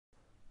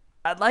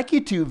I'd like you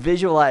to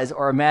visualize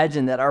or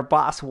imagine that our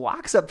boss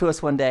walks up to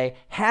us one day,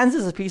 hands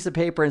us a piece of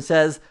paper and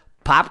says,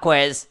 "Pop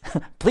quiz.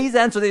 Please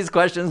answer these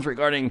questions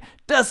regarding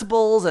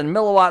decibels and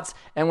milliwatts,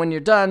 and when you're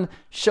done,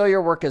 show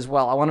your work as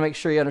well. I want to make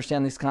sure you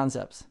understand these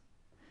concepts."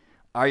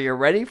 Are you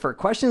ready for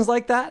questions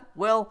like that?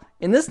 Well,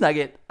 in this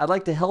nugget, I'd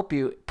like to help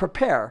you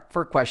prepare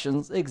for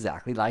questions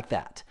exactly like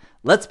that.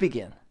 Let's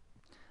begin.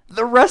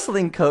 The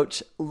wrestling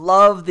coach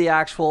loved the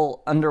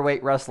actual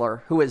underweight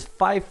wrestler who was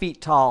 5 feet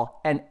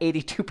tall and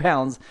 82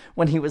 pounds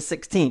when he was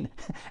 16.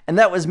 And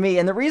that was me.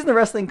 And the reason the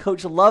wrestling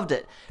coach loved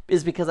it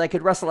is because I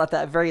could wrestle at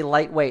that very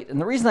light weight. And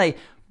the reason I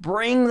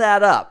bring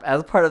that up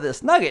as part of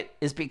this nugget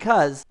is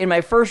because in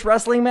my first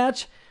wrestling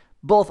match,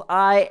 both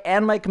I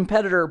and my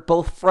competitor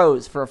both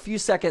froze for a few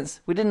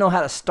seconds. We didn't know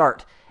how to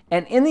start.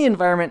 And in the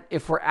environment,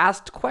 if we're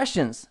asked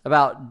questions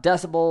about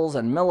decibels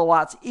and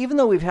milliwatts, even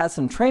though we've had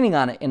some training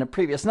on it in a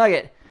previous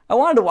nugget, I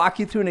wanted to walk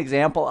you through an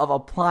example of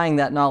applying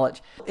that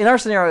knowledge. In our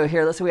scenario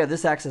here, let's say we have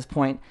this access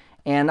point,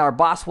 and our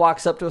boss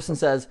walks up to us and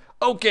says,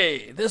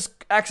 "Okay, this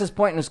access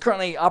point is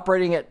currently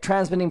operating at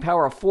transmitting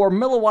power of 4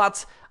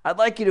 milliwatts. I'd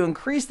like you to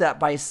increase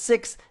that by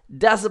 6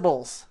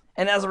 decibels.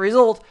 And as a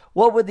result,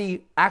 what would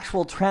the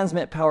actual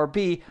transmit power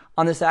be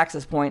on this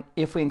access point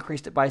if we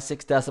increased it by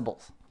 6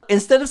 decibels?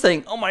 Instead of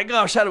saying, "Oh my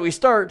gosh, how do we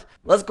start?"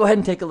 let's go ahead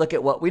and take a look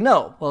at what we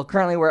know. Well,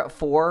 currently we're at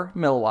 4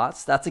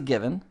 milliwatts. That's a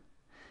given.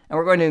 And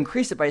we're going to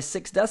increase it by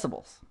 6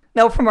 decibels.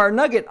 Now, from our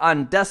nugget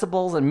on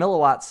decibels and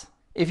milliwatts,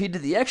 if you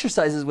did the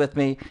exercises with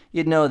me,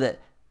 you'd know that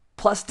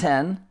plus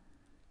 10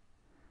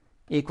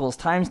 equals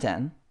times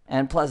 10,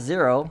 and plus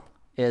 0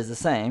 is the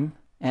same,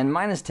 and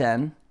minus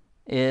 10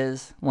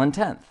 is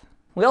 1/10.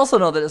 We also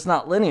know that it's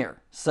not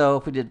linear. So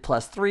if we did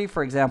plus 3,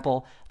 for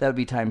example, that would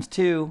be times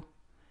 2.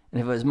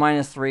 And if it was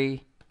minus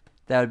 3,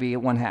 that would be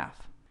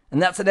 1/2. And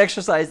that's an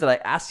exercise that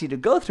I asked you to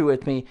go through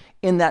with me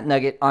in that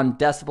nugget on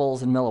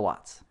decibels and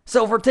milliwatts.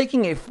 So if we're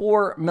taking a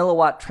 4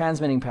 milliwatt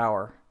transmitting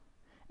power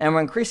and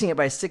we're increasing it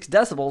by 6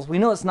 decibels, we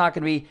know it's not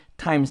going to be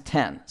times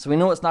 10. So we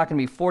know it's not going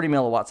to be 40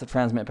 milliwatts of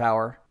transmit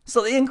power.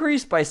 So the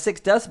increase by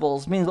 6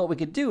 decibels means what we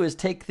could do is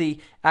take the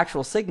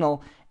actual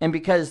signal, and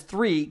because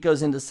 3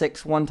 goes into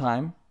 6 one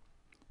time,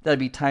 that'd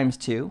be times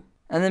 2.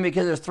 And then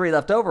because there's 3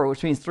 left over,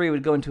 which means 3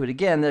 would go into it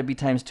again, that'd be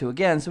times 2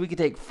 again. So we could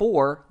take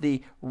 4,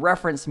 the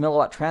reference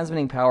milliwatt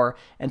transmitting power,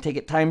 and take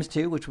it times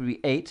 2, which would be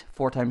 8.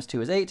 4 times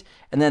 2 is 8.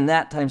 And then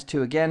that times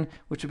 2 again,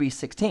 which would be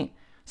 16.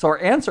 So our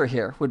answer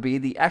here would be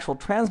the actual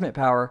transmit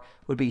power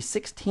would be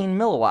 16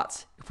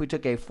 milliwatts if we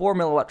took a 4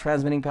 milliwatt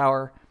transmitting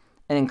power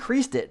and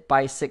increased it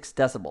by 6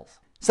 decibels.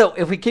 So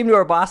if we came to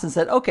our boss and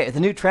said, "Okay, the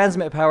new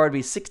transmit power would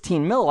be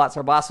 16 milliwatts,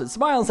 our boss would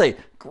smile and say,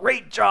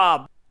 "Great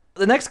job."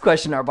 The next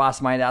question our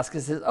boss might ask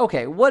is,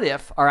 okay, what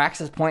if our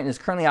access point is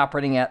currently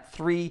operating at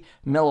 3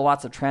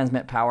 milliwatts of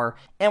transmit power,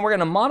 and we're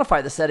going to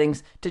modify the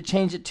settings to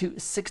change it to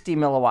 60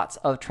 milliwatts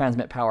of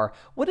transmit power?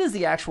 What is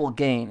the actual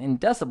gain in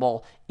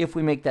decibel if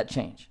we make that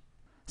change?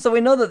 So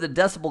we know that the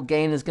decibel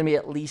gain is going to be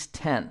at least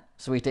 10.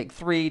 So we take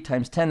 3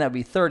 times 10, that would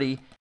be 30.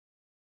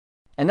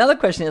 And now the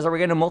question is, are we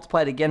going to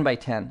multiply it again by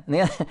 10?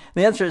 And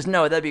the answer is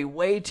no, that'd be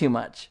way too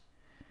much,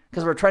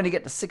 because we're trying to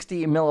get to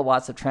 60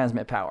 milliwatts of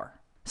transmit power.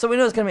 So we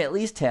know it's going to be at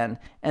least 10,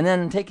 and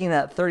then taking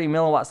that 30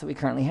 milliwatts that we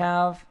currently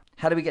have,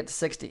 how do we get to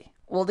 60?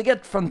 Well, to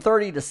get from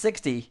 30 to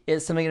 60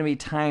 is simply going to be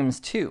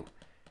times 2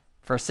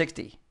 for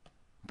 60.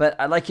 But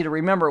I'd like you to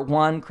remember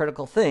one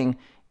critical thing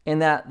in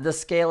that the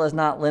scale is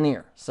not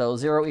linear. So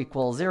 0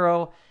 equals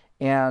 0,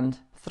 and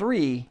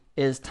 3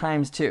 is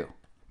times 2,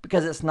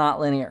 because it's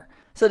not linear.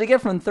 So to get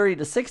from 30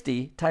 to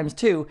 60 times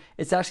 2,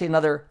 it's actually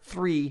another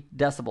 3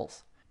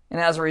 decibels. And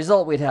as a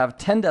result, we'd have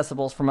 10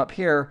 decibels from up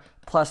here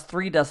plus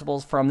 3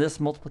 decibels from this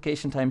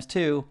multiplication times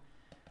 2,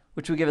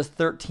 which would give us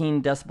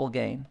 13 decibel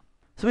gain.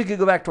 So we could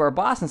go back to our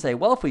boss and say,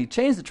 well, if we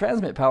change the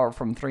transmit power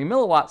from 3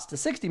 milliwatts to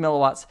 60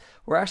 milliwatts,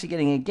 we're actually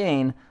getting a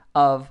gain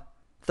of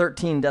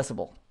 13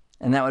 decibel.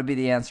 And that would be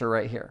the answer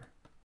right here.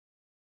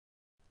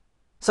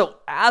 So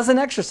as an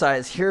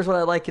exercise, here's what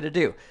I'd like you to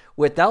do.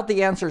 Without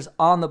the answers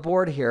on the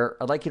board here,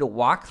 I'd like you to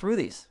walk through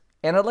these.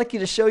 And I'd like you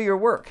to show your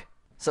work.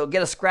 So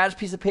get a scratch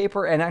piece of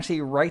paper and actually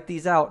write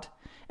these out.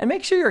 And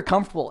make sure you're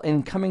comfortable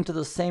in coming to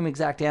the same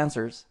exact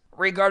answers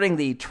regarding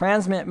the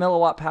transmit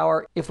milliwatt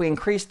power if we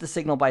increase the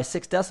signal by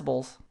 6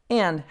 decibels,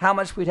 and how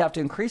much we'd have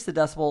to increase the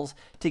decibels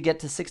to get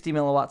to 60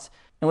 milliwatts.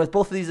 And with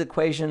both of these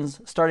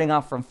equations starting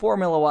off from 4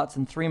 milliwatts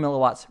and 3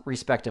 milliwatts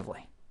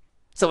respectively.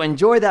 So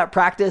enjoy that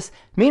practice.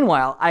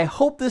 Meanwhile, I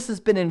hope this has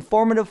been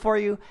informative for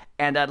you,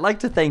 and I'd like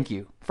to thank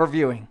you for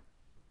viewing.